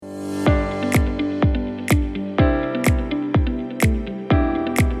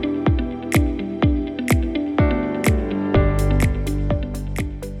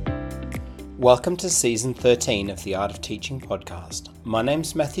Welcome to Season 13 of the Art of Teaching podcast. My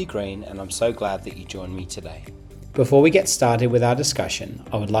name's Matthew Green and I'm so glad that you joined me today. Before we get started with our discussion,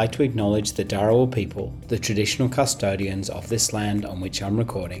 I would like to acknowledge the Dharawal people, the traditional custodians of this land on which I'm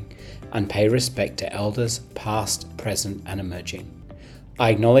recording, and pay respect to elders past, present and emerging.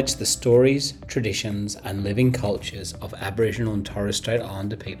 I acknowledge the stories, traditions and living cultures of Aboriginal and Torres Strait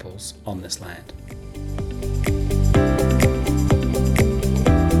Islander peoples on this land.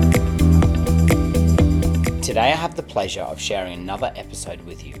 Today I have the pleasure of sharing another episode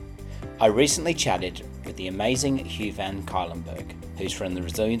with you. I recently chatted with the amazing Hugh van Cuylenburg, who's from the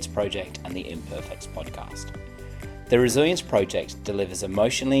Resilience Project and the Imperfects podcast. The Resilience Project delivers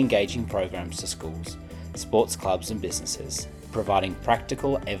emotionally engaging programs to schools, sports clubs and businesses, providing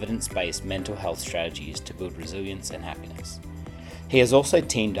practical, evidence-based mental health strategies to build resilience and happiness. He has also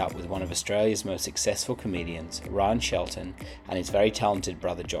teamed up with one of Australia's most successful comedians, Ryan Shelton, and his very talented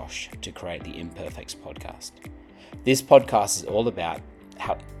brother Josh to create the Imperfects podcast. This podcast is all about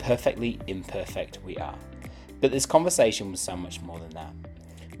how perfectly imperfect we are. But this conversation was so much more than that.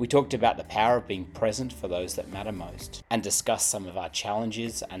 We talked about the power of being present for those that matter most and discussed some of our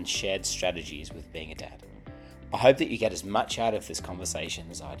challenges and shared strategies with being a dad. I hope that you get as much out of this conversation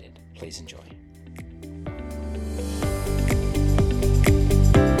as I did. Please enjoy.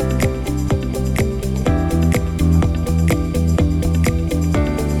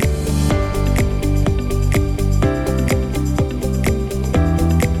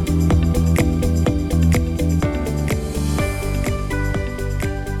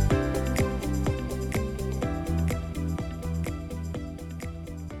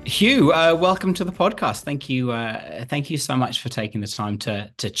 Hugh, welcome to the podcast. Thank you so much for taking the time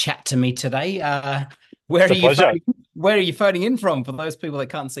to chat to me today. Where are you phoning in from for those people that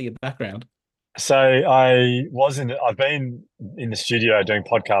can't see your background? So I've been in the studio doing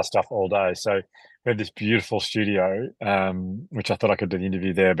podcast stuff all day. So we have this beautiful studio, which I thought I could do the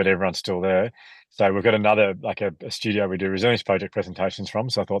interview there, but everyone's still there. So we've got another, a studio we do Resilience Project presentations from.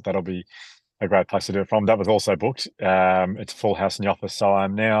 So I thought that'll be a great place to do it from. That was also booked. It's a full house in the office. So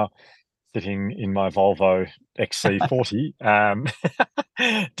I'm now sitting in my Volvo XC40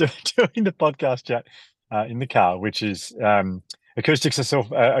 doing the podcast chat in the car, which is acoustics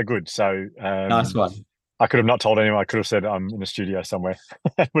are good. So Nice one. I could have not told anyone. I could have said I'm in a studio somewhere.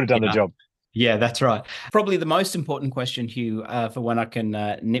 Would have done the job. Yeah, that's right. Probably the most important question, Hugh, for when I can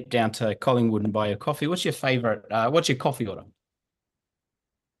nip down to Collingwood and buy your coffee. What's your coffee order?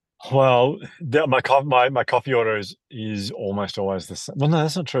 Well, my coffee order is almost always the same. Well, no,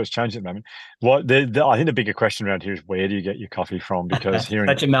 that's not true. It's changed at the moment. I think the bigger question around here is where do you get your coffee from? Because here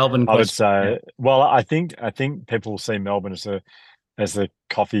such a Melbourne question. I would say, well, I think people see Melbourne as the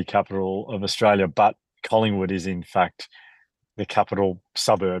coffee capital of Australia, but Collingwood is in fact the capital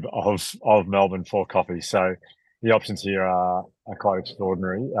suburb of Melbourne for coffee. So the options here are quite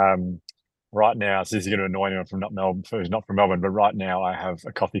extraordinary. Right now, so this is going to annoy anyone who's not from Melbourne, but right now I have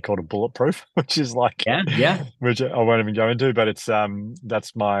a coffee called a Bulletproof, which is which I won't even go into, but it's but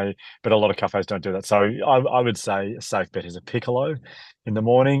a lot of cafes don't do that. So I would say a safe bet is a Piccolo in the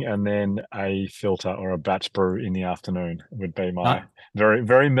morning and then a filter or a batch brew in the afternoon would be my very,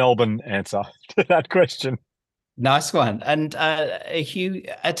 very Melbourne answer to that question. Nice one. And Hugh,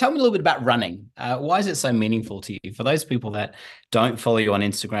 tell me a little bit about running. Why is it so meaningful to you? For those people that don't follow you on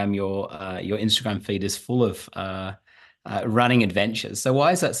Instagram, your Instagram feed is full of running adventures. So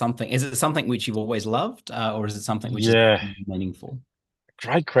why is that something? Is it something which you've always loved, or is it something which is meaningful?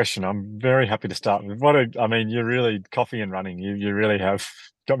 Great question. I'm very happy to start with. You're really coffee and running. You really have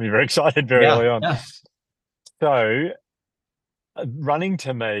got me very excited very early on. Yeah. So running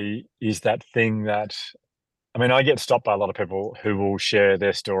to me is that thing that. I get stopped by a lot of people who will share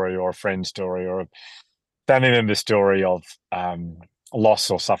their story or a friend's story or a family member's story of loss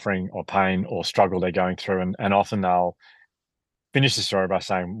or suffering or pain or struggle they're going through. And often they'll finish the story by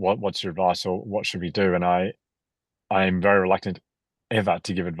saying, what's your advice or what should we do? And I am very reluctant ever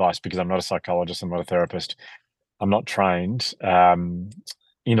to give advice because I'm not a psychologist, I'm not a therapist, I'm not trained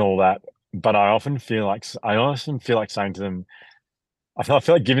in all that. But I often feel like saying to them, I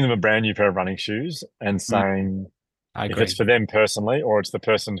feel like giving them a brand new pair of running shoes and saying, if it's for them personally, or it's the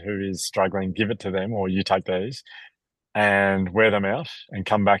person who is struggling, give it to them, or you take these and wear them out and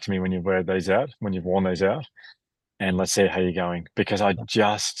come back to me when you've worn these out, and let's see how you're going. Because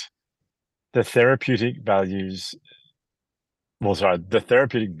the therapeutic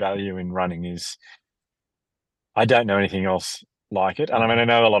value in running is, I don't know anything else like it. And I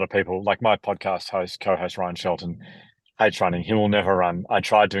know a lot of people, like my podcast co-host Ryan Shelton, hates running. He will never run. I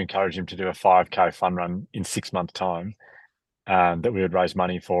tried to encourage him to do a 5K fun run in 6 months' time that we would raise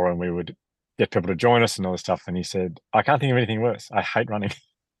money for, and we would get people to join us and all this stuff. And he said, I can't think of anything worse. I hate running. So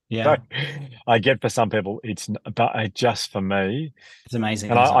Yeah, I get for some people but just for me, it's amazing,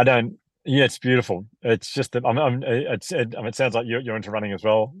 and isn't I it? don't. Yeah, it's beautiful. It's just that it sounds like you're into running as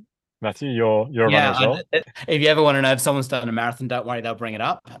well, Matthew. You're a runner Yeah, as well. if you ever want to know if someone's done a marathon, don't worry, they'll bring it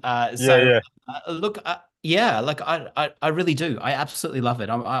up. Yeah, yeah. Look, yeah, like I really do. I absolutely love it.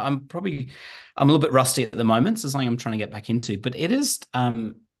 I'm probably I'm a little bit rusty at the moment, so it's something I'm trying to get back into. But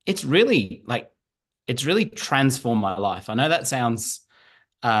it's really it's really transformed my life. I know that sounds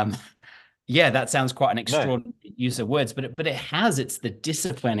um, yeah, that sounds quite an No. extraordinary use of words, but it has. It's the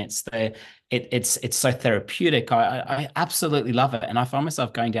discipline. It's so therapeutic. I absolutely love it, and I find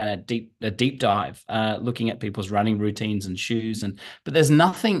myself going down a deep dive, looking at people's running routines and shoes, and but there's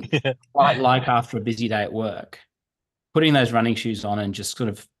nothing quite like after a busy day at work, putting those running shoes on and just sort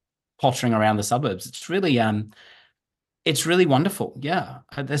of pottering around the suburbs. It's really wonderful. Yeah,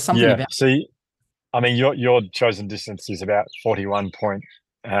 there's something Yeah. about. See, I mean, your chosen distance is about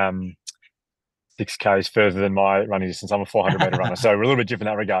 41.6 Ks further than my running distance. I'm a 400-meter runner, so we're a little bit different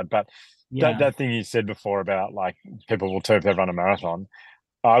in that regard. But Yeah, that thing you said before about like people will too if they run a marathon,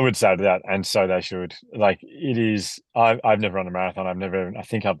 I would say to that, and so they should. Like it is. I've never run a marathon. I've never. I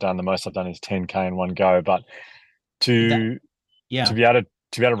think I've done the most I've done is 10K in one go. But that to to yeah. be able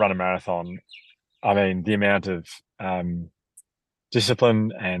to run a marathon, I mean, the amount of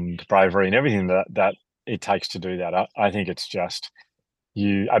discipline and bravery and everything that it takes to do that, I think it's just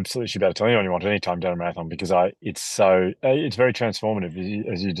you absolutely should be able to tell anyone you want any time down a marathon because it's very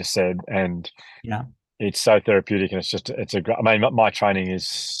transformative as you just said, and Yeah. it's so therapeutic and it's a great. I mean, my training is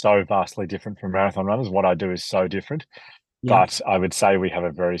so vastly different from marathon runners. What I do is so different, Yeah. but I would say we have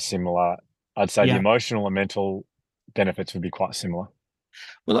a very similar. I'd say the Yeah. emotional and mental benefits would be quite similar.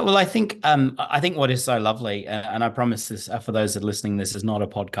 Well, I think what is so lovely, and I promise this for those that are listening, this is not a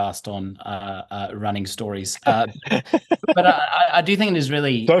podcast on running stories, but I do think it is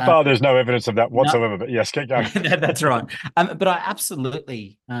really So far, there's no evidence of that no, whatsoever. But yes, keep going. that's right. But I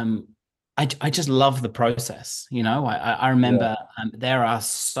absolutely I just love the process. You know, I Yeah, remember there are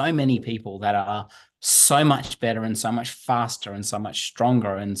so many people that are so much better and so much faster and so much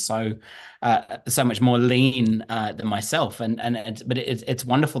stronger and so much more lean than myself. It's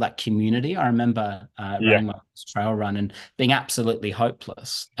wonderful that community. I remember yeah, running my first trail run and being absolutely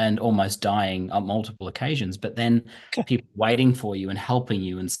hopeless and almost dying on multiple occasions, but then people waiting for you and helping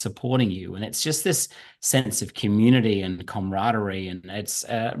you and supporting you, and it's just this sense of community and camaraderie, and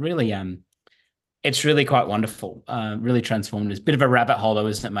it's really quite wonderful, really transformative. It's a bit of a rabbit hole, though,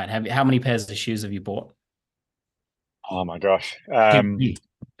 isn't it, mate? How many pairs of shoes have you bought? oh my gosh. Too many.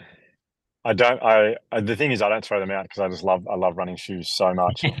 I don't. The thing is, I don't throw them out because I love running shoes so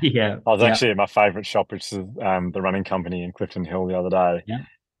much. Yeah, I was yeah, actually at my favorite shop, which is the running company in Clifton Hill the other day, yeah,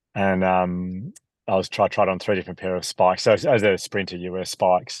 and I was tried on three different pair of spikes. So as a sprinter, you wear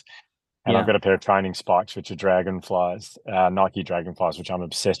spikes, and I've yeah. got a pair of training spikes, which are Dragonflies, Nike Dragonflies, which I'm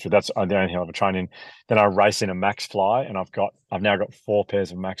obsessed with. That's the only thing I've ever trained in. Then I race in a Max Fly, and I've now got four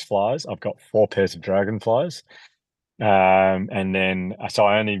pairs of Max Flies. I've got four pairs of Dragonflies. And then so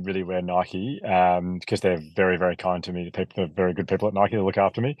I only really wear Nike because they're very, very kind to me. The people are very good people at Nike to look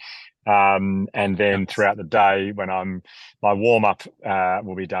after me. And then Nice. throughout the day, when my warm up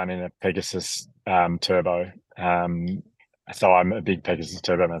will be done in a Pegasus Turbo. So I'm a big Pegasus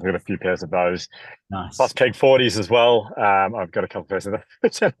Turbo man. I've got a few pairs of those, plus Nice. Peg 40s as well. I've got a couple of pairs of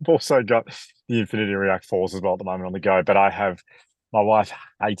those. I've also got the Infinity React 4s as well at the moment on the go. But my wife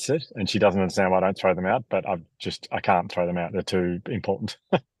hates it and she doesn't understand why I don't throw them out, but I can't throw them out. They're too important.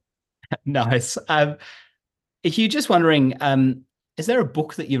 Nice. If you're just wondering, is there a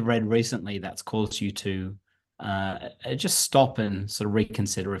book that you've read recently that's caused you to just stop and sort of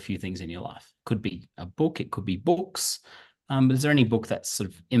reconsider a few things in your life? Could be a book, it could be books. But is there any book that's sort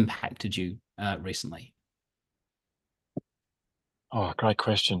of impacted you recently? Oh, great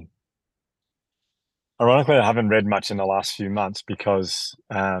question. Ironically, I haven't read much in the last few months because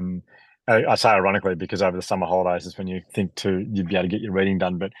I say ironically because over the summer holidays is when you'd be able to get your reading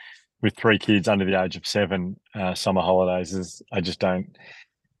done. But with three kids under the age of 7, summer holidays is we just don't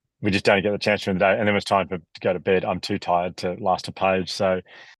get the chance during the day. And then when it's time to go to bed, I'm too tired to last a page. So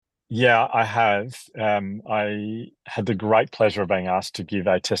yeah, I have. I had the great pleasure of being asked to give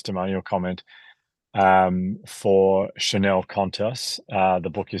a testimonial comment for Chanel Contas. The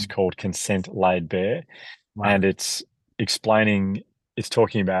book is called Consent Laid Bare, and Wow. it's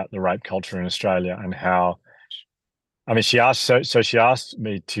talking about the rape culture in Australia and how. I mean, she asked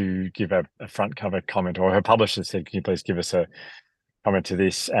me to give a front cover comment, or her publisher said, "Can you please give us a comment to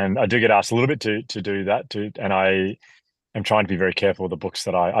this?" And I do get asked a little bit to do that, and I am trying to be very careful with the books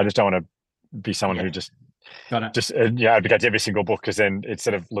that I just don't want to be someone who just Got it. advocates every single book, because then it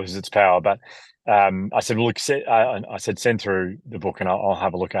sort of loses its power. But I said, well, look, I said, send through the book and I'll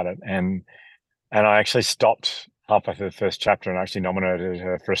have a look at it. And I actually stopped halfway through the first chapter and actually nominated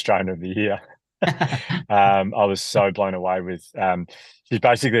her for Australian of the Year. I was so blown away with. She's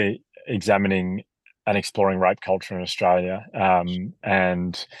basically examining and exploring rape culture in Australia.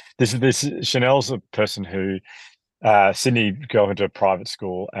 And this Chanel's a person who. Sydney girl went to a private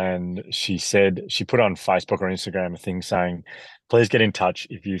school, and she said she put on Facebook or Instagram a thing saying, "Please get in touch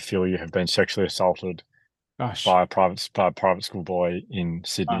if you feel you have been sexually assaulted by a private school boy in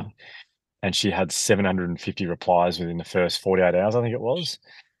Sydney." Wow. And she had 750 replies within the first 48 hours, I think it was.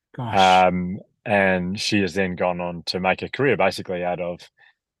 Gosh. And she has then gone on to make a career basically out of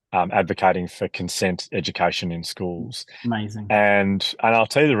advocating for consent education in schools. Amazing. And I'll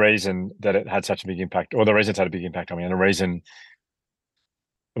tell you the reason that it had such a big impact, or the reason it's had a big impact on me, and the reason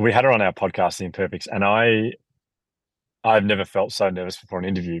we had her on our podcast, The Imperfects, and I've never felt so nervous before an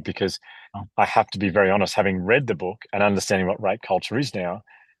interview, because I have to be very honest, having read the book and understanding what rape culture is now,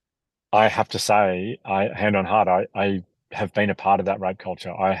 I have to say, hand on heart, I have been a part of that rape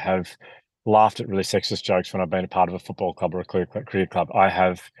culture. I have laughed at really sexist jokes when I've been a part of a football club or a career club. I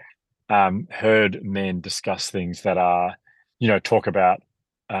have heard men discuss things that are, talk about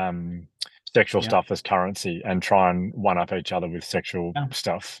sexual stuff as currency and try and one up each other with sexual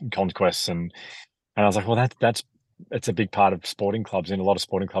stuff and conquests. And I was like, well, it's a big part of sporting clubs, in a lot of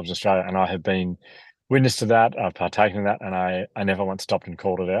sporting clubs in Australia. And I have been witness to that. I've partaken in that, and I never once stopped and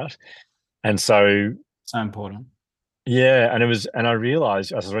called it out. And so important. Yeah. And I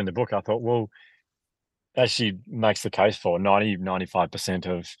realized as I was reading the book, I thought, well, as she makes the case for, 95%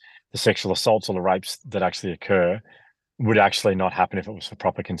 of the sexual assaults or the rapes that actually occur would actually not happen if it was for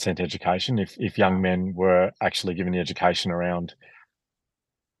proper consent education. If young men were actually given the education around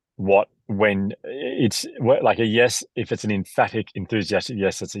when it's like a yes, if it's an emphatic, enthusiastic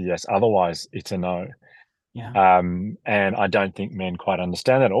yes, it's a yes. Otherwise, it's a no. Yeah. And I don't think men quite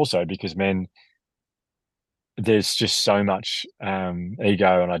understand that also, because men, there's just so much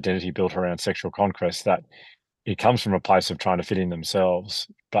ego and identity built around sexual conquest that it comes from a place of trying to fit in themselves,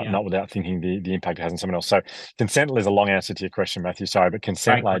 but not without thinking the impact it has on someone else. So consent is a long answer to your question, Matthew. Sorry, but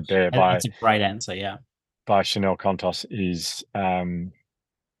Consent Laid Bare That's a great answer. Yeah. By Chanel Contos is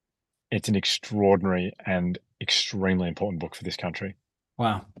it's an extraordinary and extremely important book for this country.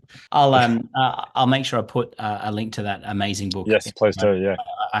 Wow. I'll make sure I put a link to that amazing book. Yes, please do. Yeah.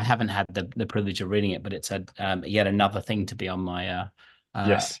 I haven't had the privilege of reading it, but it's yet another thing to be on my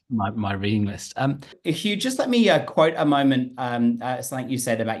my reading list. Hugh, just let me quote a moment something you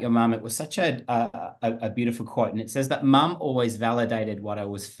said about your mum. It was such a beautiful quote, and it says that mum always validated what I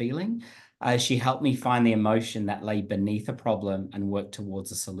was feeling. She helped me find the emotion that lay beneath a problem and work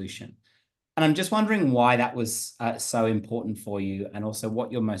towards a solution. And I'm just wondering why that was so important for you, and also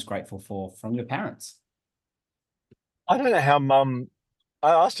what you're most grateful for from your parents. I don't know how mum.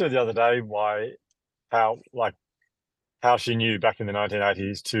 I asked her the other day how she knew back in the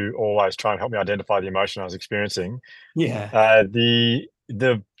 1980s to always try and help me identify the emotion I was experiencing. Yeah. The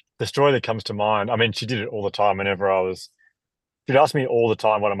story that comes to mind, I mean, she did it all the time whenever she'd ask me all the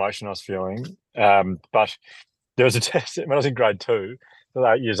time what emotion I was feeling. But there was a test when I was in grade 2, so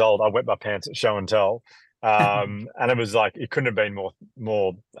 8 years old, I wet my pants at show and tell. And it was like, it couldn't have been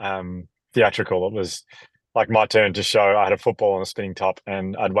more theatrical. It was like my turn to show. I had a football on a spinning top,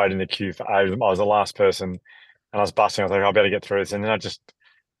 and I'd waited in the queue for ages. I was the last person, and I was busting. I was like, I better get through this. And then I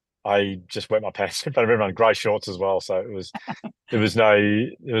just wet my pants in front of everyone, grey shorts as well. So there was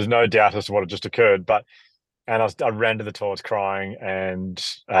no doubt as to what had just occurred. And I ran to the toilets crying, and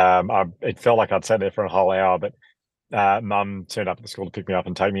it felt like I'd sat there for a whole hour. But Mum turned up at the school to pick me up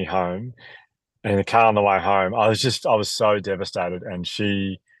and take me home. And in the car on the way home, I was so devastated, and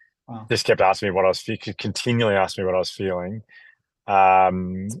she just kept asking me what I was feeling, continually asked me what I was feeling.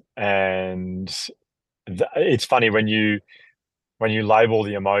 And it's funny when you label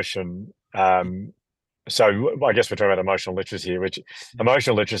the emotion. So I guess we're talking about emotional literacy, which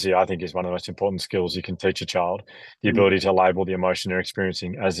emotional literacy, I think, is one of the most important skills you can teach a child, the ability to label the emotion they're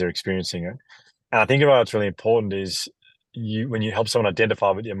experiencing as they're experiencing it. And I think about what's really important is when you help someone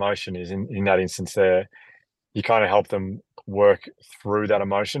identify what the emotion is, in that instance there, you kind of help them work through that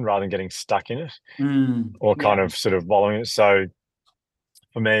emotion rather than getting stuck in it or kind of sort of wallowing it. So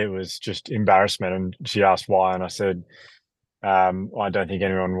for me, it was just embarrassment. And she asked why, and I said, I don't think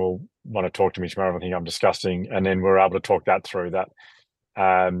anyone will want to talk to me tomorrow. I think I'm disgusting. And then we're able to talk that through, that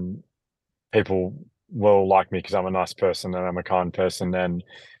people will like me because I'm a nice person and I'm a kind person, and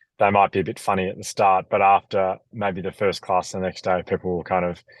they might be a bit funny at the start, but after maybe the first class the next day, people will kind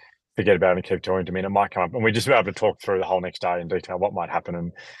of forget about it and keep talking to me, and it might come up, and we just be able to talk through the whole next day in detail what might happen.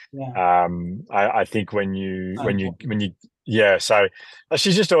 And I think when you yeah, so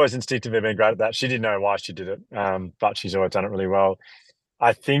she's just always instinctively been great at that. She didn't know why she did it, but she's always done it really well.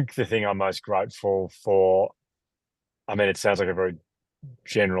 I think the thing I'm most grateful for, I mean, it sounds like a very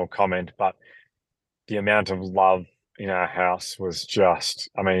general comment, but the amount of love in our house was just,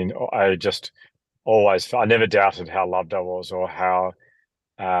 I mean, I never doubted how loved I was, or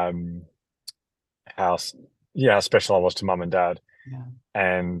um, how, yeah, how special I was to mum and dad. Yeah.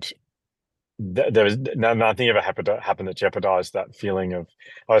 And there was nothing ever happened that jeopardized that feeling of,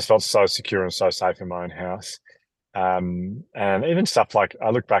 I always felt so secure and so safe in my own house. And even stuff like,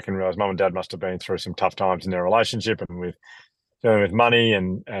 I look back and realize mum and dad must have been through some tough times in their relationship and with dealing with money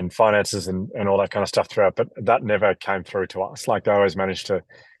and finances and all that kind of stuff throughout, but that never came through to us. Like, they always managed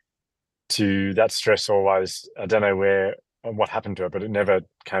to that stress always, I don't know what happened to it, but it never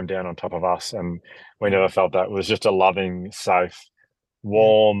came down on top of us, and we never felt that. It was just a loving, safe,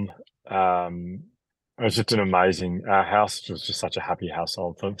 warm, it was just an amazing house. It was just such a happy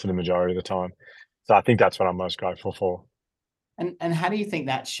household for the majority of the time. So I think that's what I'm most grateful for. And how do you think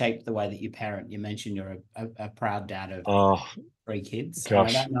that shaped the way that you parent? You mentioned you're a proud dad of Oh 3 kids, and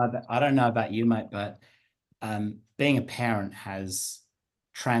gosh, I don't know about you, mate, but being a parent has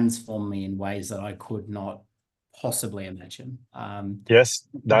transformed me in ways that I could not possibly imagine. yes,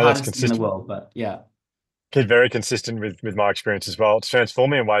 The no, that's hardest thing in the consistent. world, but yeah. Very consistent with my experience as well. It's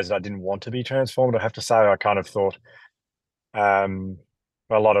transformed me in ways that I didn't want to be transformed. I have to say, I kind of thought, um,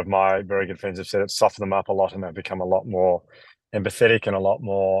 a lot of my very good friends have said it softened them up a lot, and they've become a lot more empathetic and a lot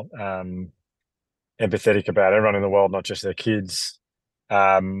more empathetic about everyone in the world, not just their kids.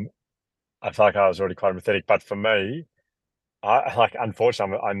 Um, I feel like I was already quite empathetic, but for me, I like,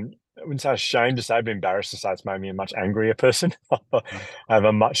 unfortunately, I wouldn't say ashamed to say, but embarrassed to say, it's made me a much angrier person. I have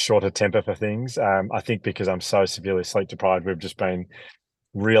a much shorter temper for things. I think because I'm so severely sleep deprived, we've just been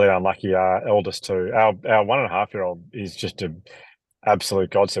really unlucky. Our eldest two, our 1.5-year-old is just a absolute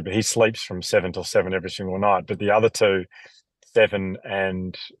godsend, but he sleeps from 7 till 7 every single night. But the other two, 7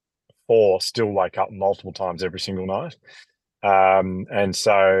 and 4, still wake up multiple times every single night. And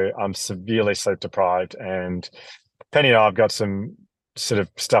so I'm severely sleep deprived, and Penny and I have got some sort of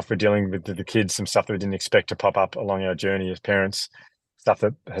stuff we're dealing with the kids, some stuff that we didn't expect to pop up along our journey as parents, stuff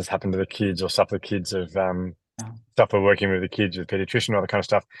that has happened to the kids, or stuff the kids have, stuff we're working with the kids with pediatrician, all that kind of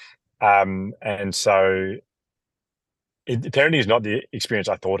stuff. And so parenting is not the experience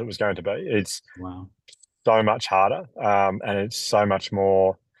I thought it was going to be. It's Wow. so much harder, and it's so much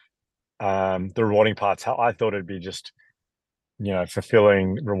more, the rewarding parts. How I thought it'd be just,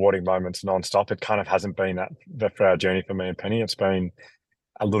 fulfilling, rewarding moments nonstop. It kind of hasn't been that for our journey for me and Penny. It's been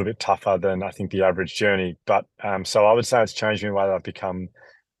a little bit tougher than I think the average journey. But so I would say it's changed me in a way that I've become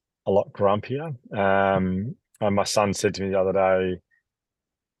a lot grumpier. And my son said to me the other day,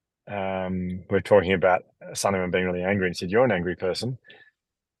 we're talking about something, being really angry, and he said, "You're an angry person."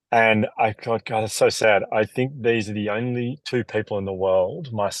 And I thought, God, it's so sad. I think these are the only 2 people in the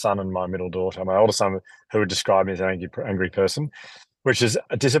world, my son and my middle daughter, my older son, who would describe me as an angry person, which is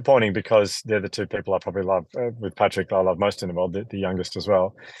disappointing because they're the 2 people I probably love, with Patrick, I love most in the world, the youngest as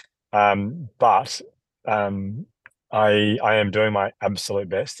well. But I am doing my absolute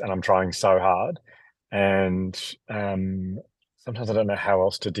best, and I'm trying so hard. And sometimes I don't know how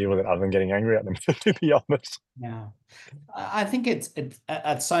else to deal with it other than getting angry at them, to be honest. Yeah. I think it's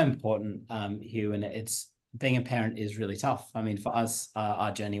so important, Hugh, and it's being a parent is really tough. I mean, for us,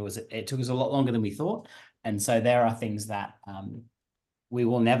 our journey it took us a lot longer than we thought, and so there are things that we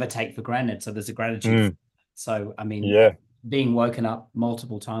will never take for granted. So there's a gratitude. So I mean, Yeah, being woken up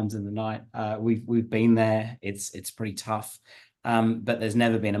multiple times in the night, we've been there. It's pretty tough, but there's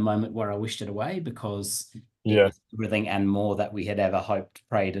never been a moment where I wished it away, because it yeah, was everything and more that we had ever hoped,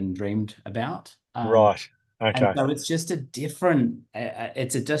 prayed, and dreamed about. right. And Okay. so it's just a different,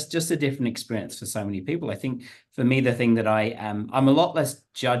 just a different experience for so many people. I think for me, the thing that I'm a lot less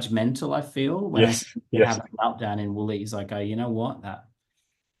judgmental, I feel, when I Yes, see you yes, have a meltdown in Woolies. I go, you know what, that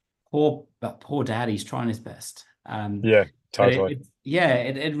poor dad, he's trying his best. yeah, But totally.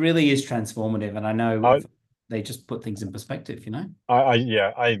 it really is transformative. And I know I, if they just put things in perspective,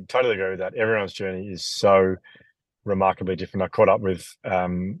 yeah, I totally agree with that. Everyone's journey is so remarkably different. I caught up with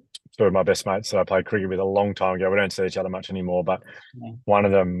 2 of my best mates that I played cricket with a long time ago. We don't see each other much anymore, but Yeah. one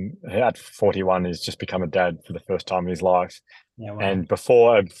of them at 41 has just become a dad for the first time in his life. Yeah, wow. And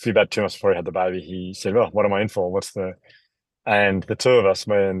about 2 months before he had the baby, he said, "Well, what am I in for? And the 2 of us,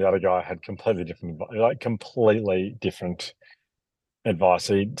 me and the other guy, had completely different advice.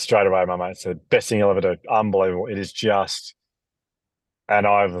 Straight away, my mate said, "Best thing you'll ever do. Unbelievable. It is just And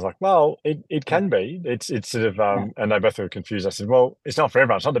I was like, well, it Yeah. can be. It's sort of Yeah. and they both were confused. I said, well, it's not for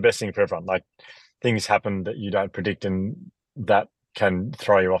everyone. It's not the best thing for everyone. Like things happen that you don't predict, and that can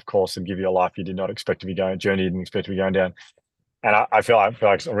throw you off course and give you a life you did not expect to be going, journey you didn't expect to be going down. And I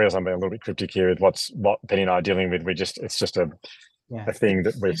realize I'm being a little bit cryptic here with what Penny and I are dealing with. It's just Yeah. a thing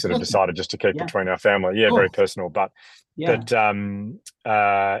that we've It's sort of personal. decided just to keep Yeah. between our family. Yeah, very Cool. personal, but Yeah. that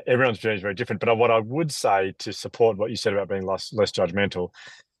everyone's journey is very different. But what I would say to support what you said about being less judgmental,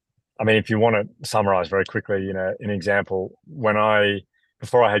 I mean, if you want to summarize very quickly, an example,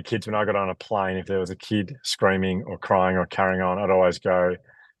 before I had kids, when I got on a plane, if there was a kid screaming or crying or carrying on, I'd always go,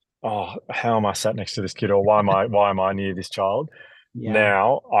 oh, how am I sat next to this kid, or why am I near this child? Yeah.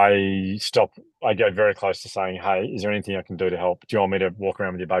 Now I go very close to saying, hey, is there anything I can do to help? Do you want me to walk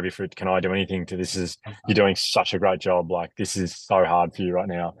around with your baby food? Can I do anything to this? You're doing such a great job. Like, this is so hard for you right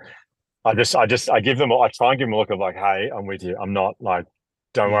now. I give them, I try and give them a look of like, hey, I'm with you. I'm not like,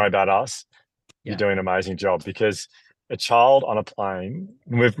 don't Yeah. worry about us. You're Yeah. doing an amazing job. Because a child on a plane,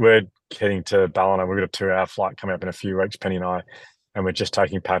 we're heading to Ballina. We've got a 2-hour flight coming up in a few weeks, Penny and I, and we're just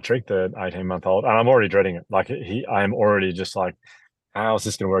taking Patrick, the 18-month-old, and I'm already dreading it. Like I am already just like, how is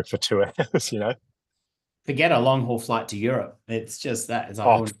this going to work for 2 hours? Forget a long haul flight to Europe. It's just that it's a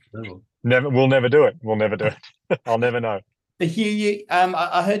Oh, whole level. we'll never do it. We'll never do it. I'll never know. But Hugh,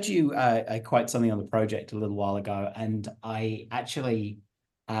 I heard you quote something on the project a little while ago, and I actually,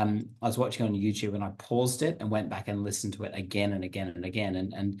 I was watching on YouTube and I paused it and went back and listened to it again and again and again.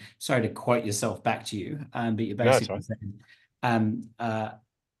 And sorry to quote yourself back to you, but you No, it's basically right. said um, that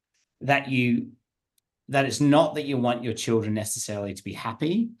that it's not that you want your children necessarily to be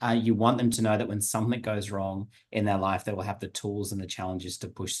happy. You want them to know that when something goes wrong in their life, they will have the tools and the challenges to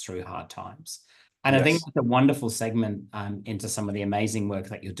push through hard times. And I think Yes. that's a wonderful segment into some of the amazing work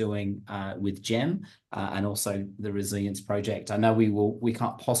that you're doing with Gem and also the Resilience Project. I know we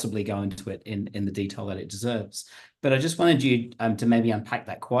can't possibly go into it in the detail that it deserves, but I just wanted you to maybe unpack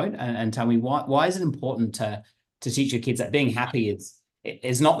that quote and tell me why is it important to teach your kids that being happy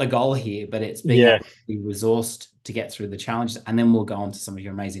is not the goal here, but it's being Yeah. able to be resourced to get through the challenges. And then we'll go on to some of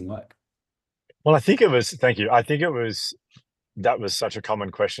your amazing work. Well, thank you. I think that was such a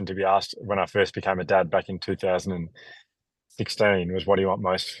common question to be asked when I first became a dad back in 2016 was, what do you want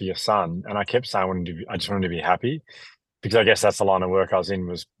most for your son? And I kept saying, I just wanted to be happy, because I guess that's the line of work I was in,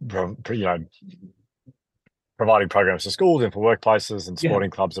 was, providing programs for schools and for workplaces and Yeah. sporting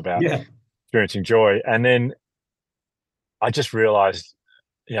clubs about Yeah. experiencing joy. And then I just realized,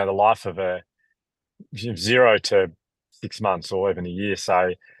 the life of a 0 to 6 months or even a year,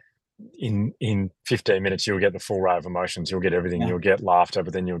 say, in 15 minutes, you'll get the full array of emotions. You'll get everything. Yeah. You'll get laughter,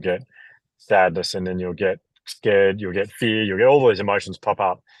 but then you'll get sadness, and then you'll get scared, you'll get fear, you'll get all these emotions pop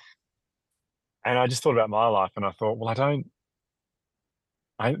up. And I just thought about my life, and I thought, well, I don't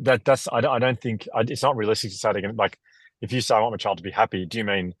think it's not realistic to say they're going to, like, if you say I want my child to be happy, do you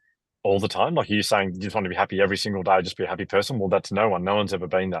mean all the time? Like, are you saying you just want to be happy every single day, just be a happy person? Well, that's no one. No one's ever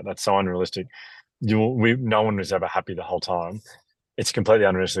been that. That's so unrealistic. No one was ever happy the whole time. It's a completely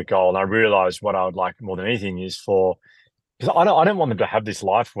unrealistic goal. And I realized what I would like more than anything is because I don't want them to have this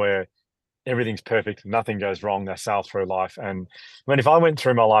life where everything's perfect, nothing goes wrong, they sail through life. And if I went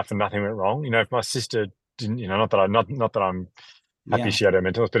through my life and nothing went wrong, if my sister didn't, not that I'm happy Yeah. she had her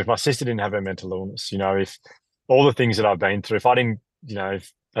mental illness, but if my sister didn't have her mental illness, if all the things that I've been through, if I didn't,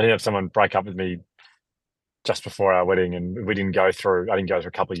 if I didn't have someone break up with me just before our wedding, and I didn't go through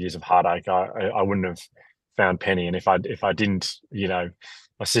a couple of years of heartache, I wouldn't have found Penny. And if I didn't, my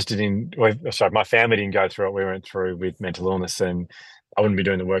sister didn't, sorry, my family didn't go through what we went through with mental illness, and I wouldn't be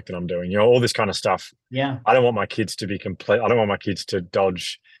doing the work that I'm doing. All this kind of stuff. Yeah. I don't want my kids to be complete. I don't want my kids to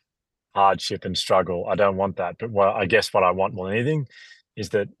dodge hardship and struggle. I don't want that. But I guess what I want more than anything is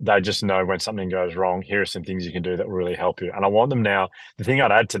that they just know when something goes wrong, here are some things you can do that will really help you. And I want them now. The thing I'd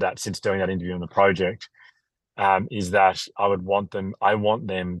add to that, since doing that interview on the project, is that I want them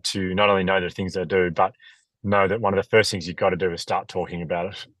to not only know the things they do, but know that one of the first things you've got to do is start talking about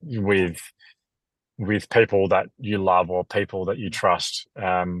it with people that you love or people that you trust.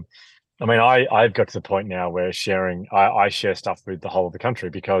 I mean, I've got to the point now where I share stuff with the whole of the country,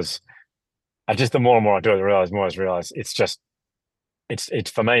 because the more and more I do it, I realize it's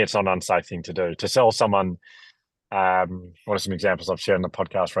for me, it's not an unsafe thing to do. To sell someone, what are some examples I've shared on the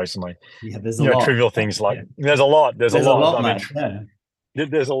podcast recently? Yeah. There's a lot. Trivial things like, Yeah. there's a lot. There's a There's a lot. lot, I mean, mate. Yeah.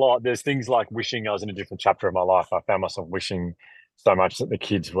 there's a lot. There's things like wishing I was in a different chapter of my life. I found myself wishing so much that the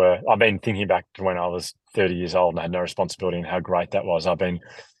kids were. I've been thinking back to when I was 30 years old and I had no responsibility, and how great that was. I've been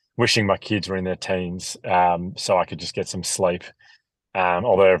wishing my kids were in their teens, so I could just get some sleep.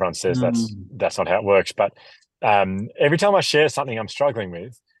 Although everyone says Mm. that's not how it works, but every time I share something I'm struggling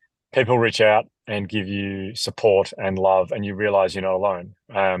with, people reach out and give you support and love, and you realize you're not alone.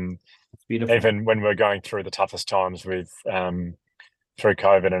 It's beautiful. Even when we're going through the toughest times with through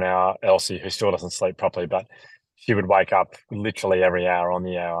COVID, and our Elsie, who still doesn't sleep properly, but she would wake up literally every hour on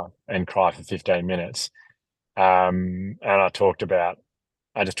the hour and cry for 15 minutes. And I just talked about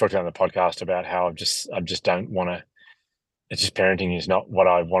on the podcast about how I just don't want to. It's just parenting is not what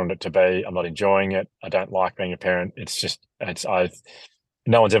I wanted it to be. I'm not enjoying it. I don't like being a parent.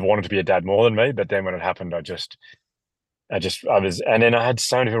 No one's ever wanted to be a dad more than me. But then when it happened, I was, and then I had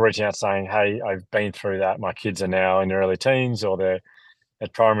so many people reaching out saying, "Hey, I've been through that. My kids are now in their early teens, or they're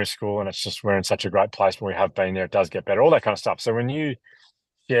at primary school, and it's just we're in such a great place where we have been there. It does get better, all that kind of stuff." So when you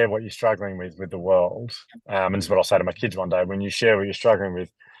share what you're struggling with the world, and this is what I'll say to my kids one day: when you share what you're struggling with,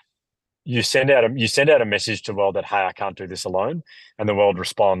 you send out a message to the world that, hey, I can't do this alone, and the world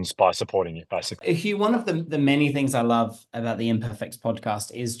responds by supporting you, basically. Hugh, one of the many things I love about the Imperfects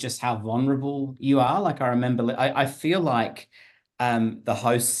podcast is just how vulnerable you are. Like I remember, I feel like the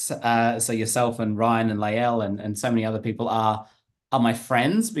hosts, so yourself and Ryan and Lael and so many other people are my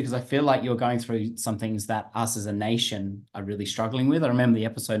friends, because I feel like you're going through some things that us as a nation are really struggling with. I remember the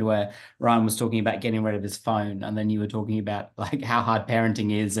episode where Ryan was talking about getting rid of his phone, and then you were talking about like how hard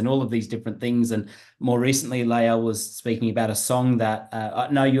parenting is and all of these different things. And more recently, Lael was speaking about a song that,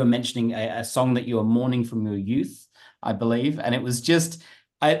 no, you were mentioning a song that you were mourning from your youth, I believe. And it was just,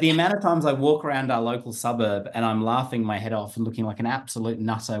 the amount of times I walk around our local suburb and I'm laughing my head off and looking like an absolute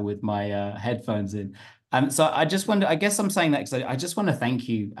nutter with my headphones in. So I just wonder, I guess I'm saying that because I just want to thank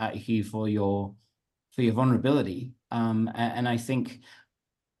you, Hugh, for your vulnerability. And I think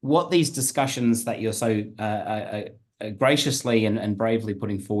what these discussions that you're so graciously and bravely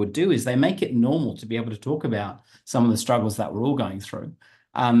putting forward do is they make it normal to be able to talk about some of the struggles that we're all going through.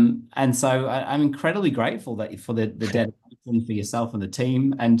 And so I'm incredibly grateful that for the dedication for yourself and the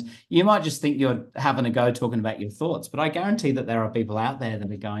team. And you might just think you're having a go talking about your thoughts, but I guarantee that there are people out there that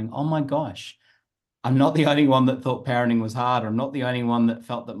are going, oh my gosh, I'm not the only one that thought parenting was hard. I'm not the only one that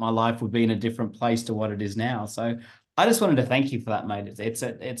felt that my life would be in a different place to what it is now. So I just wanted to thank you for that, mate. It's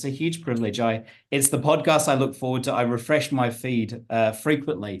a huge privilege. It's the podcast I look forward to. I refresh my feed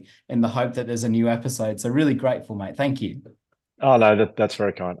frequently in the hope that there's a new episode. So really grateful, mate. Thank you. Oh no, that's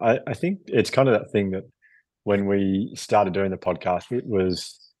very kind. I think it's kind of that thing that when we started doing the podcast, it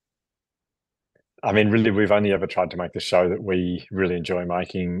was, I mean, really, we've only ever tried to make the show that we really enjoy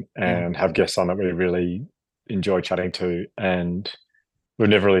making and have guests on that we really enjoy chatting to. And we've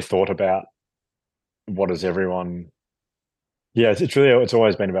never really thought about what is everyone. Yeah, it's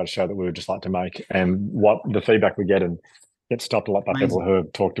always been about a show that we would just like to make, and what the feedback we get and get stopped a lot by people who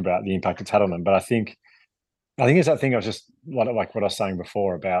have talked about the impact it's had on them. But I think it's that thing I was just like what I was saying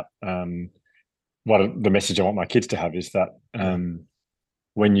before about what the message I want my kids to have is that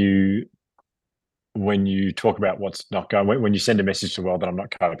when you talk about what's not going, when you send a message to the world that I'm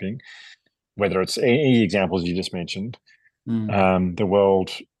not coping, whether it's any examples you just mentioned, the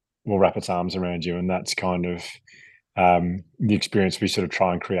world will wrap its arms around you, and that's kind of the experience we sort of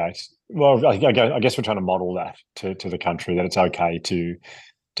try and create. Well, I guess we're trying to model that to the country, that it's okay to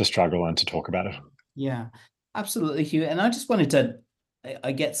struggle and to talk about it. Yeah, absolutely, Hugh. And I just wanted to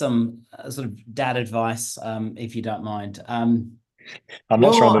get some sort of dad advice, if you don't mind. I'm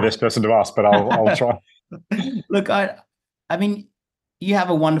not sure I'm the best person to ask, but I'll try. Look, I mean, you have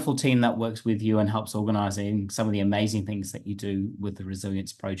a wonderful team that works with you and helps organising some of the amazing things that you do with the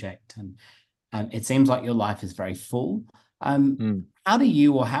Resilience Project. And it seems like your life is very full. How do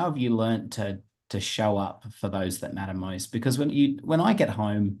you, or how have you learned to show up for those that matter most? Because when I get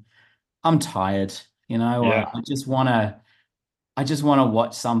home, I'm tired, Yeah. I just want to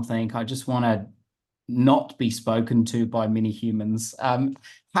watch something. I just want to not be spoken to by many humans.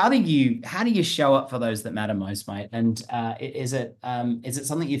 How do you show up for those that matter most, mate? And is it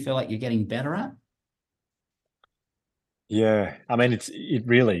something you feel like you're getting better at? Yeah, I mean, it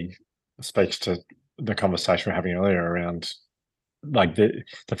really speaks to the conversation we are having earlier around like the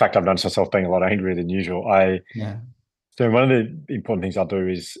fact I've noticed myself being a lot angrier than usual. So one of the important things I'll do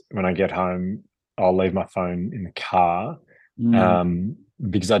is when I get home, I'll leave my phone in the car,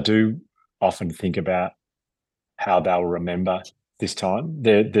 because I do often think about how they'll remember this time.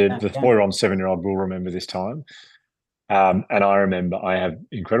 The 4-year-old and 7-year-old will remember this time. And I remember I have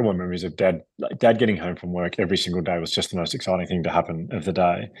incredible memories of dad getting home from work every single day was just the most exciting thing to happen of the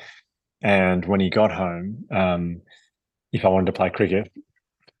day. And when he got home, if I wanted to play cricket,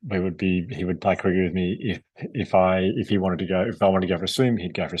 he would play cricket with me. If I wanted to go for a swim,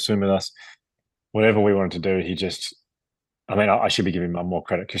 he'd go for a swim with us. Whatever we wanted to do, I should be giving Mum more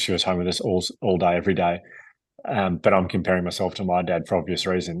credit because she was home with us all day, every day. but I'm comparing myself to my dad for obvious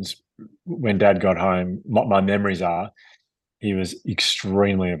reasons. When Dad got home, my memories are he was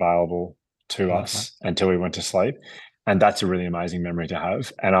extremely available to Love that. us until we went to sleep, and that's a really amazing memory to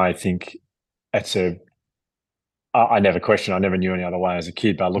have. And I think it's I never questioned, I never knew any other way as a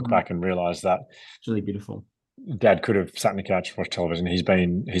kid, but I look back and realize that It's really beautiful. Dad could have sat on the couch, watched television.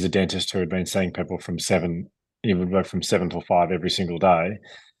 He's a dentist who had been seeing people from seven. He would work from 7 till 5 every single day.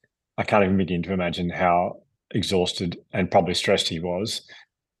 I can't even begin to imagine how exhausted and probably stressed he was.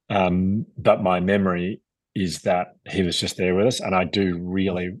 But my memory is that he was just there with us, and I do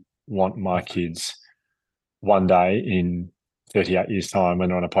really want my kids one day in 38 years' time when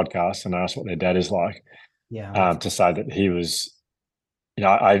they're on a podcast and ask what their dad is like, Yeah, I love to say that he was.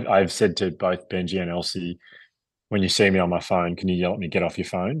 I've said to both Benji and Elsie, when you see me on my phone, can you yell at me, get off your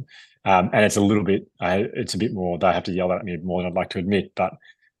phone? And it's a little bit, it's a bit more, they have to yell at me more than I'd like to admit, but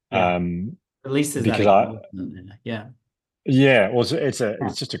yeah. um, At least there's that because I, acknowledgement there. Yeah. yeah, well, Yeah.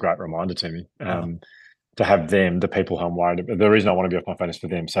 it's just a great reminder to me Oh, to have them, the people who I'm worried about. The reason I want to be off my phone is for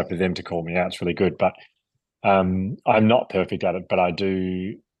them. So for them to call me out, it's really good. But I'm not perfect at it, but I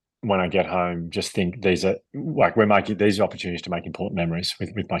do, when I get home, just think these are like these are opportunities to make important memories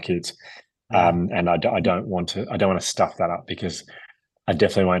with my kids. I love And I don't want to stuff that up because I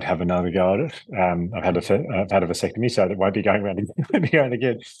definitely won't have another go at it. I've had a vasectomy, so it won't be going around won't be going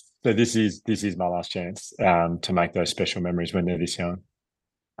again. So this is my last chance to make those special memories when they're this young.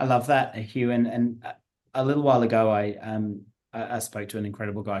 I love that, Hugh. And a little while ago, I spoke to an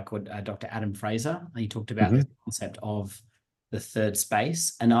incredible guy called Dr. Adam Fraser. And he talked about Mm-hmm. this concept of the third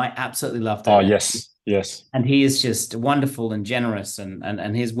space, and I absolutely loved Oh, it. yes, yes. And he is just wonderful and generous,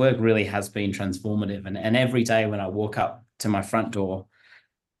 and his work really has been transformative. And every day when I walk up to my front door,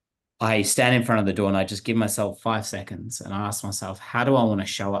 I stand in front of the door and I just give myself 5 seconds and I ask myself, how do I want to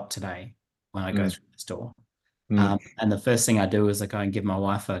show up today when I go Mm, through this door? mm, And the first thing I do is I go and give my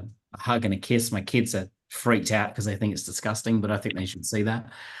wife a hug and a kiss. My kids are freaked out because they think it's disgusting, but I think they should see that.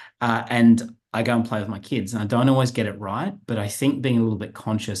 And I go and play with my kids. And I don't always get it right, but I think being a little bit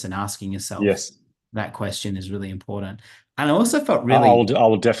conscious and asking yourself yes. that question is really important. And I also felt I really, will. I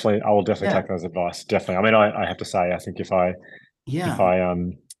will definitely yeah, take those advice. Definitely. I mean, I have to say, I think if yeah, I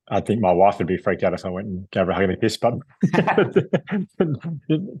I think my wife would be freaked out if I went and gave her a hug and a kiss, but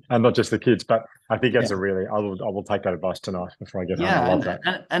and not just the kids. But I think yeah, that's a really. I will take that advice tonight before I get home. I yeah. love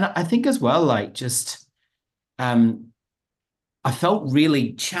that. And I think as well, like just um I felt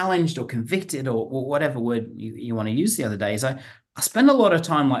really challenged or convicted or whatever word you want to use the other day is I spend a lot of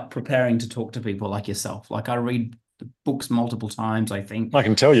time like preparing to talk to people like yourself. Like I read the books multiple times, I think. I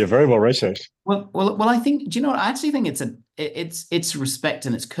can tell you're very well researched. Well, I think, do you know what? I actually think it's respect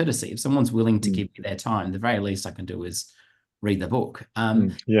and it's courtesy. If someone's willing to Mm, give you their time, the very least I can do is read the book. yeah,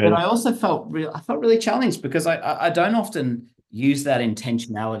 But yeah. I also I felt really challenged because I don't often use that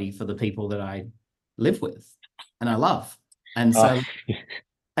intentionality for the people that I live with and I love. And Uh, so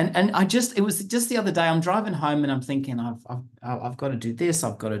and it was just the other day I'm driving home and I'm thinking I've got to do this,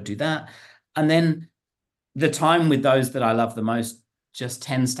 I've got to do that. And then the time with those that I love the most just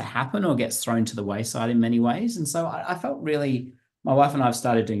tends to happen or gets thrown to the wayside in many ways. And so I felt really, my wife and I have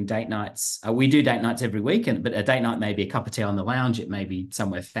started doing date nights. We do date nights every week, but a date night may be a cup of tea on the lounge. It may be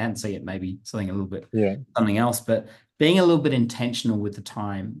somewhere fancy. It may be something a little bit, yeah. something else, but being a little bit intentional with the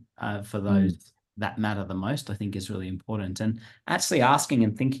time for Mm, those that matter the most, I think is really important. And actually asking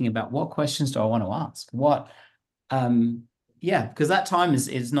and thinking about what questions do I want to ask? Um, yeah, because that time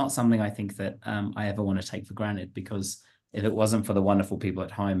is not something I think that I ever want to take for granted. Because if it wasn't for the wonderful people at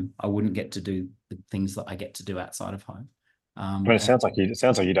home, I wouldn't get to do the things that I get to do outside of home. I mean, And it sounds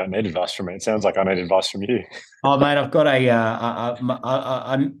like you don't need advice from me. It sounds like I need advice from you. oh, mate, I've got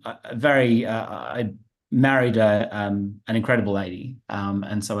I'm a very I married an incredible lady,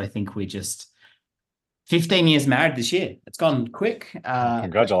 and so I think we just 15 years married this year. It's gone quick, but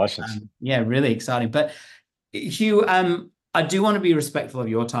Congratulations. yeah, really exciting. But Hugh, I do want to be respectful of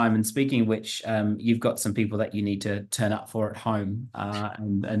your time. And speaking of which, you've got some people that you need to turn up for at home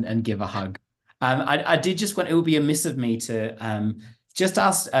and give a hug. I did just want, it would be amiss of me to just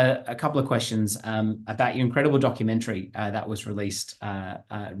ask a couple of questions about your incredible documentary that was released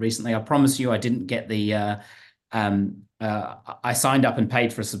recently. I promise you, I didn't get I signed up and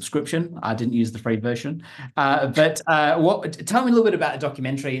paid for a subscription. I didn't use the free version. But tell me a little bit about the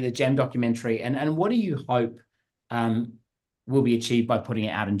documentary, the GEM documentary, and what do you hope will be achieved by putting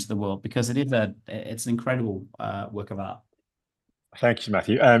it out into the world? Because it's an incredible work of art. Thank you,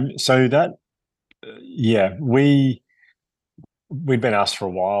 Matthew. So that, yeah, we'd been asked for a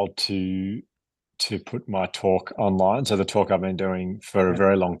while to to put my talk online. So the talk I've been doing for a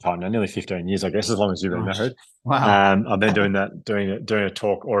very long time now, nearly 15 years, I guess, as long as you've been married. Wow. I've been doing a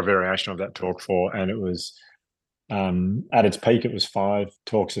talk or a variation of that talk for, and it was at its peak, it was 5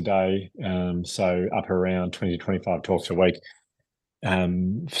 talks a day. So up around 20 to 25 talks a week.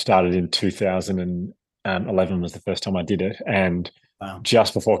 Started in 2011 was the first time I did it. And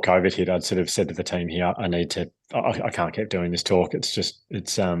just before COVID hit, I'd sort of said to the team here, I can't keep doing this talk.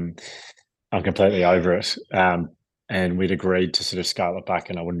 I'm completely over it. And we'd agreed to sort of scale it back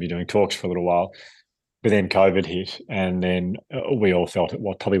and I wouldn't be doing talks for a little while. But then COVID hit, and then we all felt it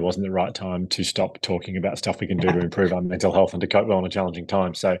probably wasn't the right time to stop talking about stuff we can do to improve our mental health and to cope well in a challenging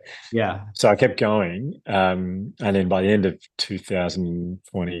time. So I kept going, and then by the end of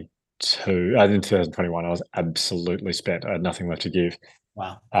 2022, in 2021, I was absolutely spent. I had nothing left to give.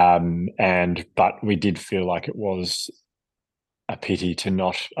 Wow. But we did feel like it was a pity to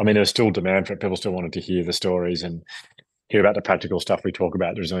not. I mean, there was still demand for it. People still wanted to hear the stories and hear about the practical stuff we talk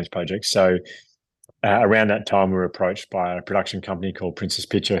about, the resilience project. So around that time, we were approached by a production company called Princess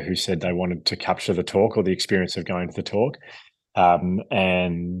Picture, who said they wanted to capture the talk or the experience of going to the talk,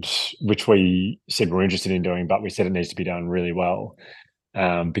 and which we said we're interested in doing, but we said it needs to be done really well,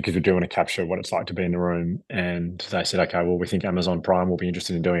 because we do want to capture what it's like to be in the room. And they said, okay, well, we think Amazon Prime will be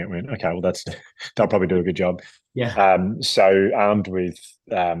interested in doing it. We went, okay, well, they'll probably do a good job. So armed with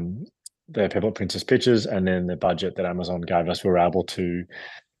the people at Princess Pictures and then the budget that Amazon gave us, we were able to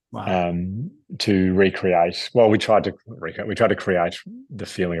recreate. Well, we tried to create the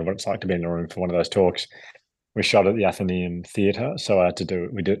feeling of what it's like to be in the room for one of those talks. We shot at the Athenaeum Theatre, so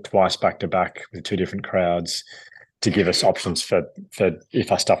we did it twice back to back with 2 different crowds to give us options for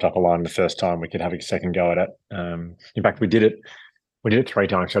if I stuffed up a line the first time, we could have a second go at it. In fact, we did it 3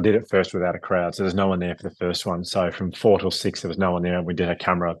 times. So I did it first without a crowd, so there's no one there for the first one. So from 4 till 6, there was no one there. We did a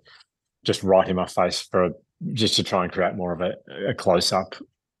camera just right in my face just to try and create more of a close-up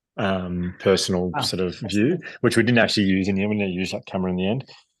personal sort of view, which we didn't actually use in the end. We didn't use that camera in the end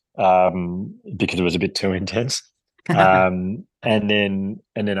because it was a bit too intense. And then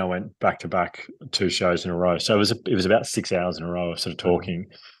I went back to back 2 shows in a row. So it was about 6 hours in a row of sort of talking.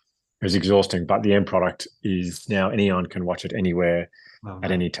 It was exhausting, but the end product is now anyone can watch it anywhere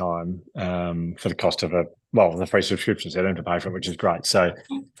at any time for the cost of the free subscriptions. They don't have to pay for it, which is great. So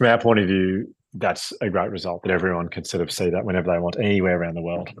from our point of view, that's a great result that everyone can sort of see that whenever they want, anywhere around the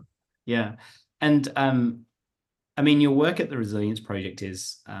world. Yeah. And I mean, your work at the Resilience Project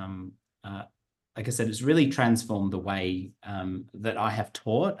is, like I said, it's really transformed the way that I have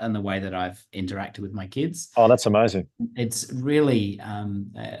taught and the way that I've interacted with my kids. Oh, that's amazing. It's really,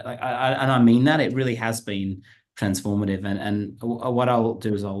 and I mean that, it really has been transformative. And what I'll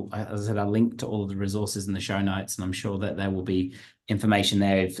do is I'll link to all of the resources in the show notes, and I'm sure that there will be information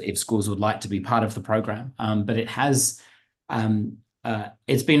there if schools would like to be part of the program. But it has,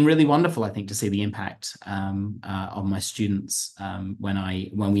 it's been really wonderful, I think, to see the impact on my students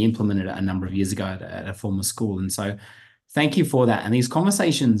when we implemented it a number of years ago at a former school. And so thank you for that. And these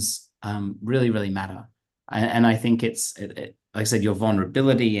conversations really, really matter. And I think like I said, your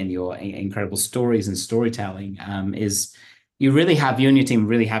vulnerability and your incredible stories and storytelling is you and your team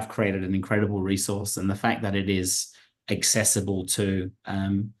really have created an incredible resource. And the fact that it is accessible to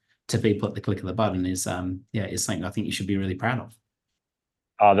people at the click of the button is something I think you should be really proud of.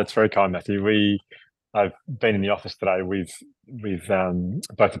 Oh, that's very kind, Matthew. I've been in the office today with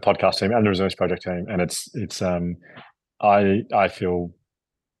both the podcast team and the Resilience Project team, and it's I feel,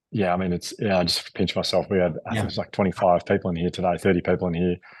 I mean, I just pinch myself. We had, I think it was like 25 people in here today, 30 people in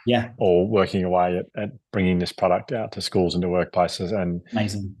here, all working away at bringing this product out to schools and to workplaces. And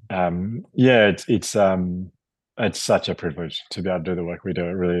amazing. It's such a privilege to be able to do the work we do.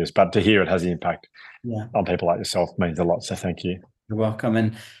 It really is. But to hear it has the impact on people like yourself means a lot. So thank you. You're welcome.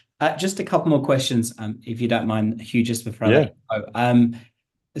 And just a couple more questions, if you don't mind, Hugh, just before I let you go.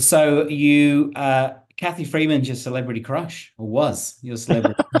 So you, Kathy Freeman's your celebrity crush, or was your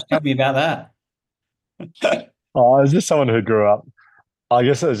celebrity crush? Tell me about that. Oh, is this someone who grew up? I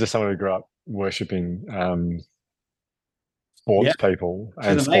guess it was just someone who grew up worshipping sports people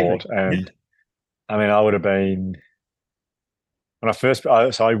and sport. And I mean, I would have been, when I first,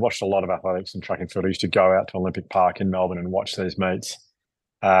 so I watched a lot of athletics and track and field. I used to go out to Olympic Park in Melbourne and watch these meets.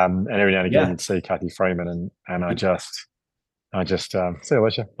 And every now and again, you'd see Kathy Freeman, and I just see you,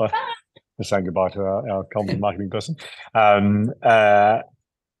 Alicia. Bye. We're saying goodbye to our common marketing person.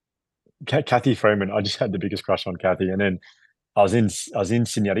 Kathy Freeman, I just had the biggest crush on Kathy. And then I was in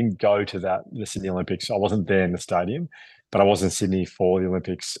Sydney. I didn't go to the Sydney Olympics. I wasn't there in the stadium, but I was in Sydney for the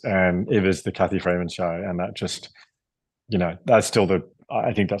Olympics, and it was the Kathy Freeman show, and that just, that's still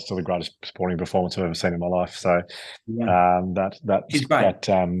I think that's still the greatest sporting performance I've ever seen in my life. So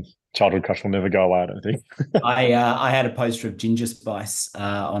that childhood crush will never go away, I don't think. I had a poster of Ginger Spice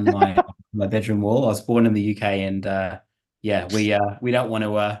on my bedroom wall. I was born in the UK, and we don't want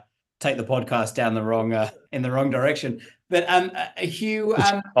to take the podcast down the wrong in the wrong direction. But Hugh,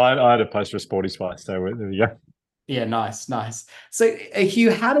 I had a poster of Sporty Spice, so there you go. Yeah, nice. So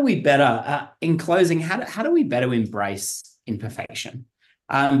Hugh, how do we better in closing? How do we better embrace imperfection?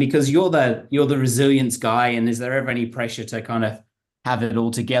 Because you're the resilience guy, and is there ever any pressure to kind of have it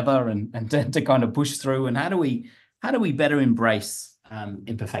all together and to kind of push through? And how do we better embrace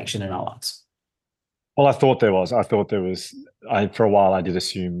imperfection in our lives? Well, I thought there was. For a while I did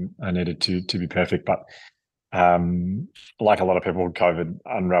assume I needed to be perfect, but like a lot of people, COVID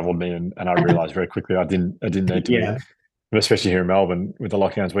unraveled me, and I realized very quickly I didn't need to be, especially here in Melbourne with the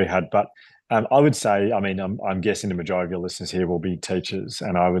lockdowns we had. But I would say, I mean, I'm guessing the majority of your listeners here will be teachers,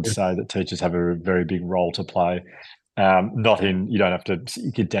 and I would say that teachers have a very big role to play. Not in, you don't have to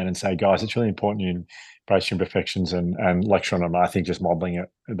get down and say, guys, it's really important you embrace your imperfections and lecture on them. I think just modeling it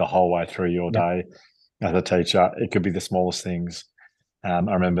the whole way through your day as a teacher, it could be the smallest things. I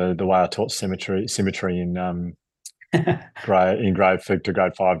remember the way I taught symmetry in grade 5 to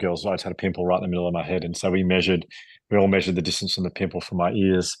grade 5 girls. I just had a pimple right in the middle of my head, and so we all measured the distance from the pimple from my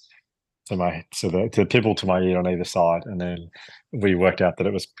ears to the pimple to my ear on either side, and then we worked out that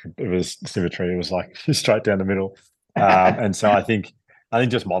it was symmetry. It was like straight down the middle, and so I think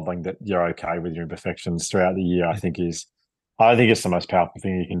just modeling that you're okay with your imperfections throughout the year, I think it's the most powerful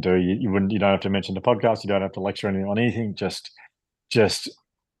thing you can do. You don't have to mention the podcast. You don't have to lecture on anything. Just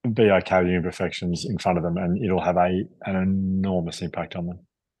be okay with your imperfections in front of them, and it'll have an enormous impact on them.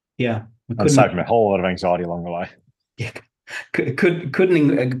 Yeah, and save them a whole lot of anxiety along the way. Yeah,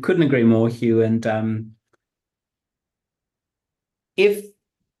 couldn't agree more, Hugh. And if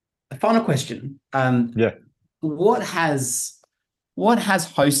a final question, what has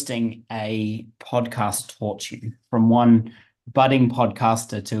hosting a podcast taught you from one budding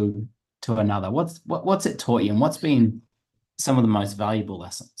podcaster to another? What's it taught you, and what's been some of the most valuable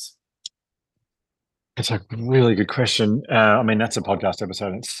lessons? It's a really good question. I mean, that's a podcast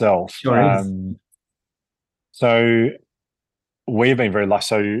episode in itself. Sure is. So we've been very lucky.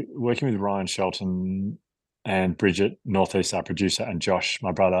 So working with Ryan Shelton and Bridget Northeast, our producer, and Josh,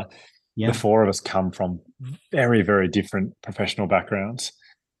 my brother, the four of us come from very, very different professional backgrounds.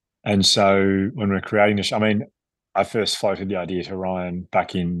 And so when we're creating this, I mean, I first floated the idea to Ryan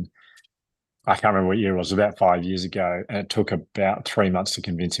back in, I can't remember what year it was, about 5 years ago, and it took about 3 months to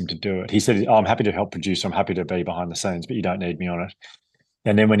convince him to do it. He said, I'm happy to help produce, I'm happy to be behind the scenes, but you don't need me on it.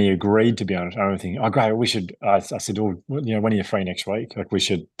 And then when he agreed to be on it, I remember thinking, oh, great, we should, I said, oh, when are you free next week? Like, we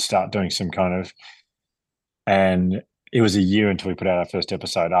should start doing some kind of, and it was a year until we put out our first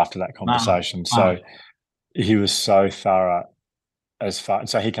episode after that conversation. So he was so thorough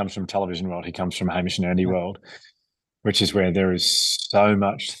so he comes from television world, he comes from Hamish and Andy world, which is where there is so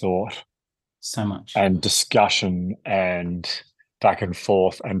much thought, so much, and discussion and back and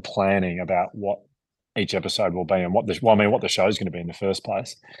forth and planning about what each episode will be and what the show is going to be in the first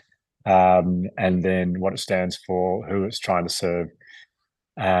place, and then what it stands for, who it's trying to serve,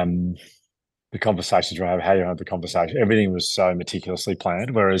 the conversations we have, how you have the conversation. Everything was so meticulously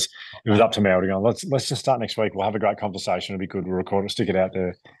planned. Whereas it was up to me. I would go, let's just start next week. We'll have a great conversation. It'll be good. We'll record it, stick it out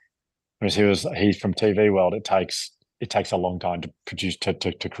there. Whereas he's from TV world. It takes a long time to produce to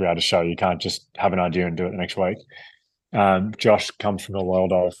create a show. You can't just have an idea and do it the next week. Josh comes from the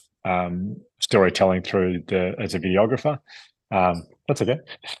world of storytelling as a videographer. That's okay.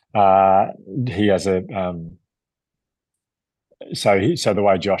 He has a so the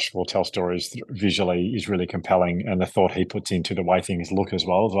way Josh will tell stories visually is really compelling, and the thought he puts into the way things look as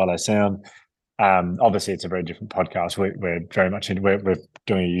well they sound. Obviously, it's a very different podcast. We're very much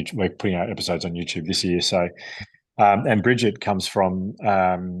we're putting out episodes on YouTube this year. So, and Bridget comes from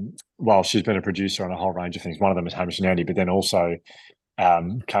she's been a producer on a whole range of things. One of them is Hamish and Andy, but then also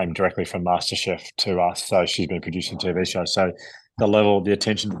came directly from MasterChef to us. So she's been producing TV shows. So the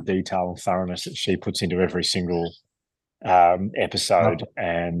attention to detail and thoroughness that she puts into every single episode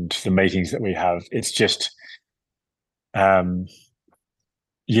and the meetings that we have, it's just we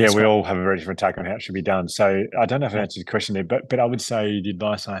all have a very different take on how it should be done. So I don't know if I answered the question there, but I would say the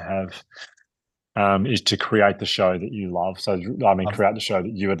advice I have is to create the show that you love. So I mean, create the show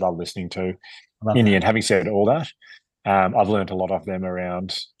that you would love listening to. In the end, having said all that, I've learned a lot of them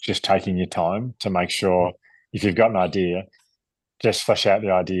around just taking your time to make sure if you've got an idea, just flesh out the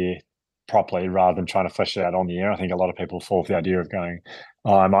idea properly rather than trying to flesh it out on the air. I think a lot of people fall for the idea of going,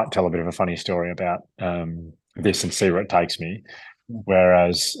 I might tell a bit of a funny story about this and see where it takes me.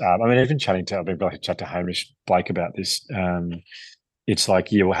 Whereas, I mean, even I've been able to chat to Hamish Blake about this. It's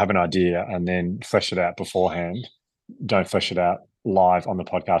like you'll have an idea and then flesh it out beforehand. Don't flesh it out live on the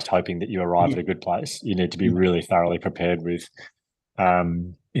podcast, hoping that you arrive at a good place. You need to be really thoroughly prepared with, if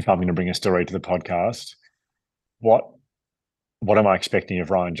I'm going to bring a story to the podcast, what am I expecting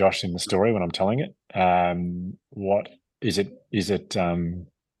of Ryan Josh in the story when I'm telling it? What is it? Is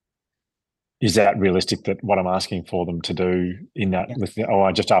that realistic that what I'm asking for them to do in that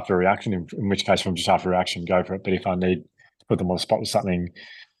just after a reaction, in which case from just after a reaction, go for it. But if I need to put them on the spot with something,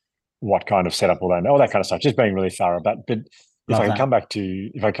 what kind of setup will they know? All that kind of stuff, just being really thorough. But if I come back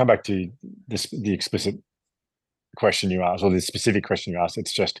to this, the explicit question you asked, or the specific question you asked,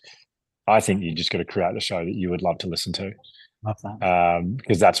 it's just, I think you just got to create the show that you would love to listen to. Love that.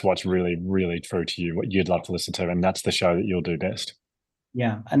 Because that's what's really, really true to you, what you'd love to listen to. And that's the show that you'll do best.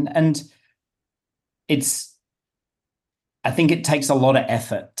 Yeah. And I think it takes a lot of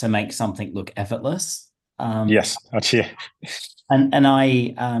effort to make something look effortless. Yes, that's yeah. And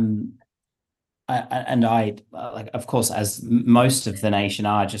I like, of course, as most of the nation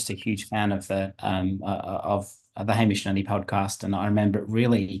are, just a huge fan of the Hamish Nutty podcast, and I remember it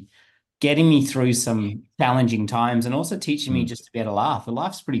really getting me through some challenging times, and also teaching me just to be able to laugh. The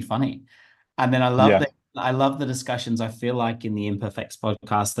laugh's pretty funny, and then I love the discussions. I feel like in the Imperfects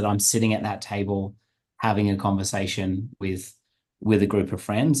podcast that I'm sitting at that table having a conversation with a group of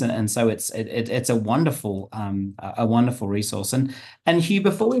friends, and so it's a wonderful resource. And Hugh,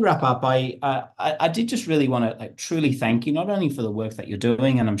 before we wrap up, I did just really want to truly thank you, not only for the work that you're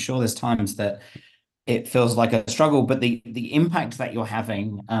doing, and I'm sure there's times that it feels like a struggle, but the impact that you're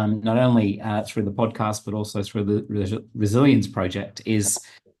having, not only through the podcast but also through the Resilience Project is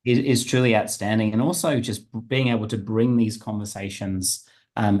truly outstanding, and also just being able to bring these conversations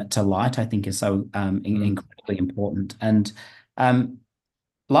to light, I think, is so incredibly important. And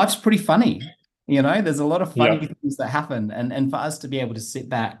life's pretty funny, there's a lot of funny things that happen, and for us to be able to sit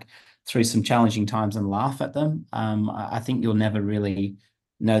back through some challenging times and laugh at them, I think you'll never really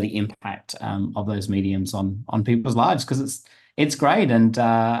know the impact of those mediums on people's lives, because it's great. And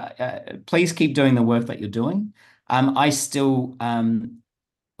please keep doing the work that you're doing. I still, when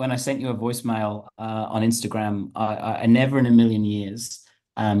I sent you a voicemail on Instagram, I never in a million years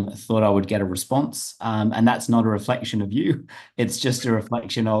thought I would get a response. And that's not a reflection of you. It's just a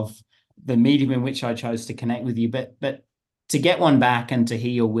reflection of the medium in which I chose to connect with you. But to get one back and to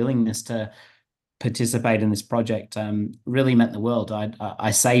hear your willingness to participate in this project really meant the world. I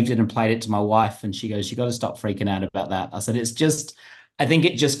saved it and played it to my wife, and she goes, "You got to stop freaking out about that." I said, I think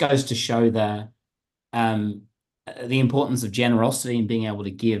it just goes to show the importance of generosity and being able to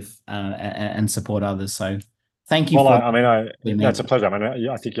give and support others. So thank you. That's a pleasure.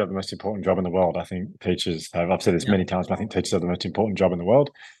 I think you have the most important job in the world. I think teachers I've said this many times, but I think teachers have the most important job in the world.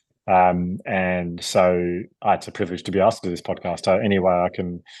 And so it's a privilege to be asked to do this podcast. So anyway, I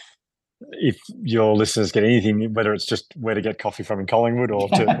can, if your listeners get anything, whether it's just where to get coffee from in Collingwood or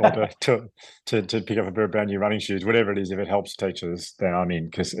to pick up a pair of brand new running shoes, whatever it is, if it helps teachers, then I'm in,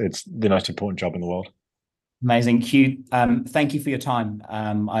 because it's the most important job in the world. Amazing. Hugh, thank you for your time.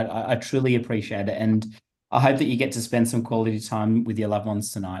 I truly appreciate it. And I hope that you get to spend some quality time with your loved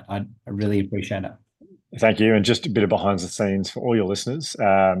ones tonight. I really appreciate it. Thank you. And just a bit of behind the scenes for all your listeners.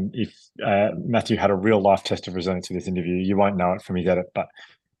 If Matthew had a real life test of resilience in this interview, you won't know it from his edit, but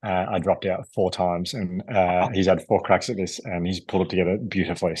I dropped out 4 times, and he's had 4 cracks at this, and he's pulled it together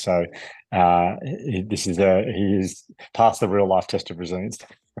beautifully. So he is passed the real life test of resilience.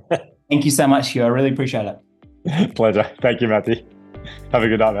 Thank you so much, Hugh. I really appreciate it. Pleasure. Thank you, Matthew. Have a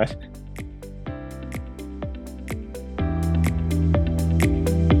good night, mate.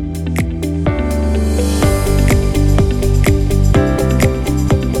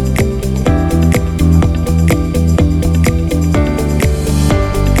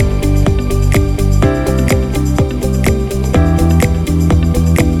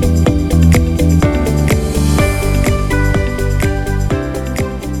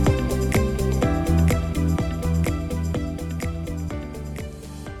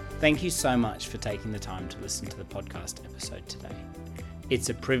 Thank you so much for taking the time to listen to the podcast episode today. It's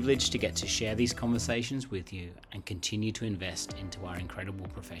a privilege to get to share these conversations with you and continue to invest into our incredible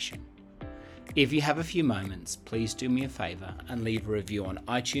profession. If you have a few moments, please do me a favor and leave a review on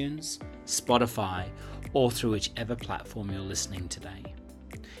iTunes, Spotify, or through whichever platform you're listening today.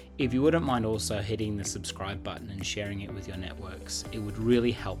 If you wouldn't mind also hitting the subscribe button and sharing it with your networks, it would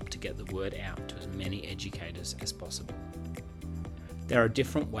really help to get the word out to as many educators as possible. There are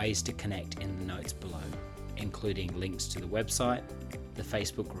different ways to connect in the notes below, including links to the website, the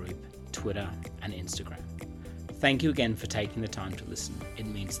Facebook group, Twitter, and Instagram. Thank you again for taking the time to listen. It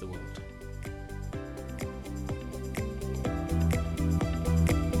means the world.